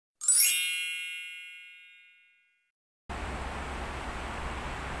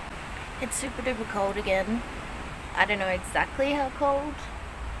It's super duper cold again. I don't know exactly how cold.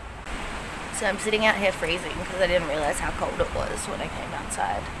 So I'm sitting out here freezing because I didn't realize how cold it was when I came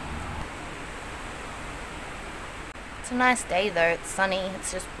outside. It's a nice day though, it's sunny.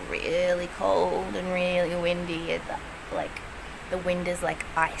 It's just really cold and really windy. Like, the wind is like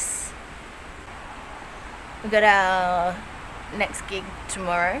ice. We got our next gig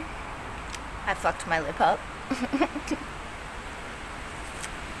tomorrow. I fucked my lip up.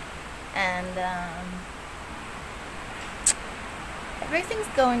 And everything's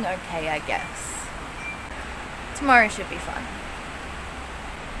going okay, I guess. Tomorrow should be fun.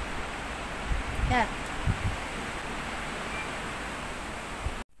 Yeah.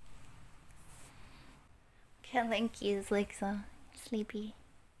 Can't thank you, it's like so sleepy.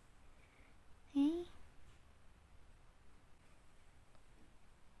 Hey?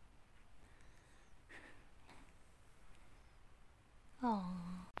 Oh.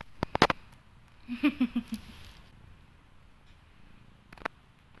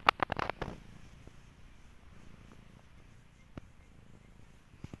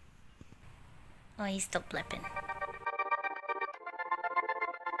 Oh, he's still blipping.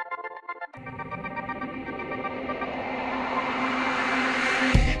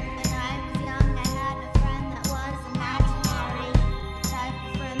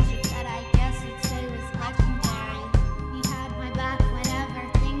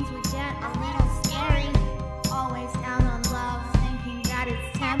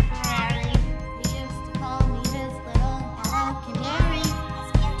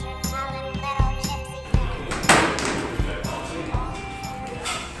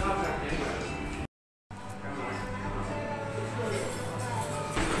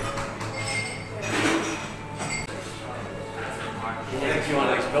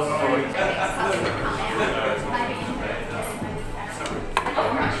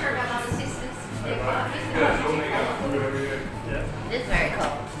 It is very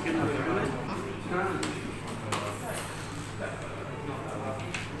cold.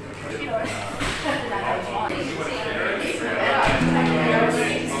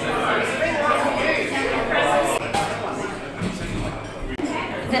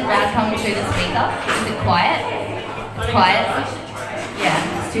 Is it loud coming through the speaker? Is it quiet? It's quiet?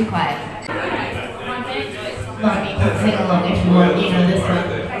 Yeah, it's too quiet. Not me, but sing along if you want, you know this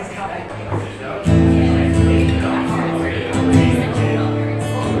one.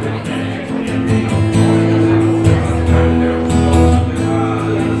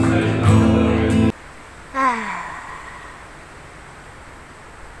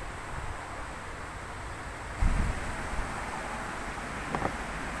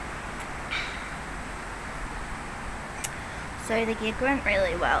 So the gig went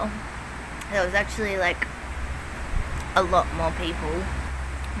really well. There was actually like a lot more people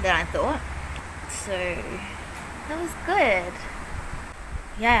than I thought. So that was good.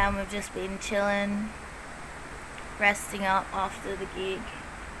 Yeah, and we've just been chilling, resting up after the gig.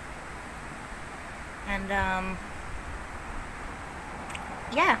 And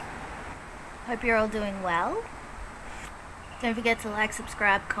yeah. Hope you're all doing well. Don't forget to like,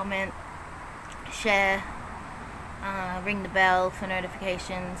 subscribe, comment, share. Ring the bell for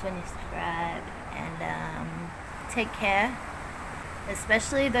notifications when you subscribe, and take care,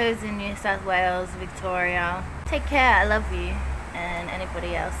 especially those in New South Wales, Victoria. Take care, I love you, and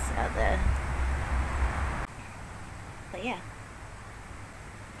anybody else out there. But yeah.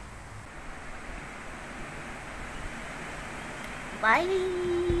 Bye.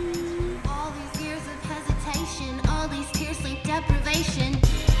 All these years of hesitation, all these tears, sleep deprivation.